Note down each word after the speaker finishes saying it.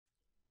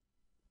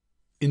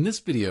In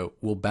this video,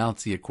 we'll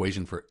balance the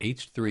equation for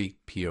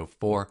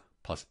H3PO4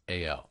 plus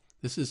Al.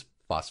 This is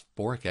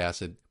phosphoric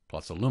acid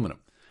plus aluminum.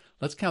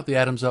 Let's count the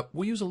atoms up.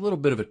 We'll use a little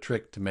bit of a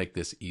trick to make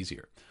this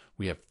easier.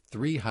 We have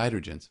 3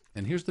 hydrogens,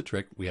 and here's the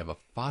trick. We have a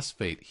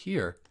phosphate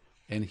here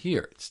and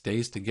here. It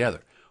stays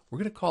together. We're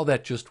going to call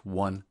that just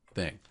one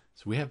thing.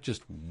 So we have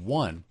just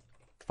one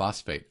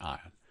phosphate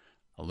ion.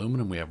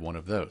 Aluminum, we have one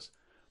of those.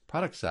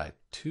 Product side,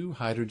 2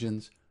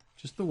 hydrogens,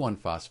 just the one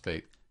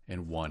phosphate,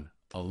 and 1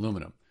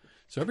 aluminum.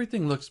 So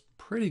everything looks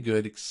pretty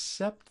good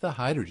except the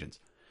hydrogens.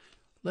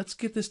 Let's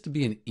get this to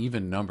be an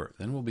even number.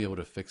 Then we'll be able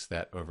to fix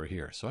that over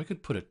here. So I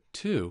could put a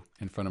 2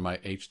 in front of my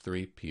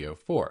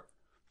H3PO4.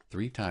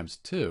 3 times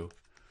 2,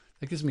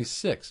 that gives me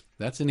 6.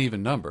 That's an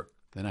even number.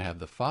 Then I have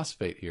the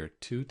phosphate here,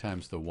 2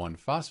 times the 1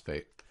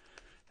 phosphate.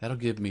 That'll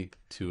give me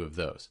 2 of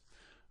those.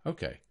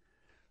 Okay,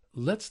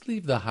 let's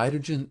leave the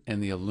hydrogen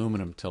and the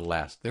aluminum to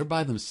last. They're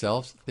by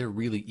themselves. They're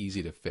really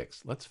easy to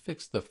fix. Let's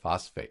fix the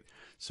phosphate.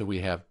 So we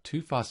have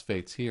 2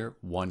 phosphates here,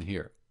 1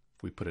 here.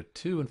 We put a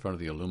 2 in front of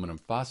the aluminum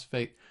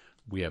phosphate.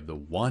 We have the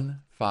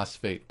 1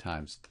 phosphate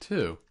times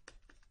 2,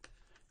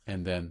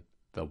 and then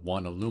the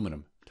 1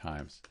 aluminum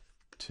times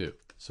 2.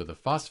 So the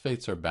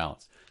phosphates are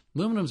balanced.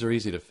 Aluminums are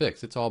easy to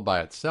fix. It's all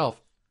by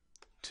itself.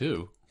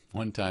 2,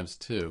 1 times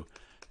 2,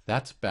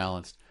 that's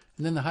balanced.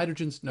 And then the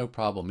hydrogen's no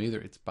problem either.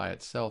 It's by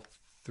itself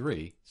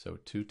 3, so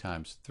 2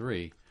 times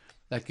 3,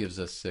 that gives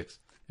us 6.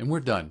 And we're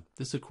done.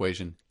 This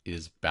equation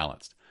is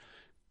balanced.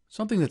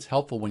 Something that's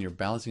helpful when you're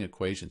balancing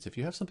equations, if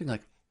you have something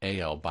like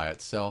Al by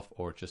itself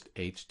or just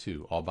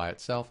H2 all by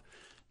itself,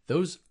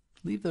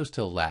 leave those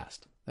till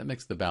last. That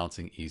makes the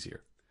balancing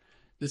easier.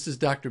 This is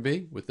Dr.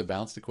 B with the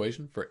balanced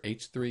equation for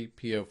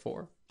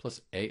H3PO4 plus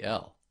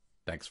Al.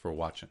 Thanks for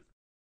watching.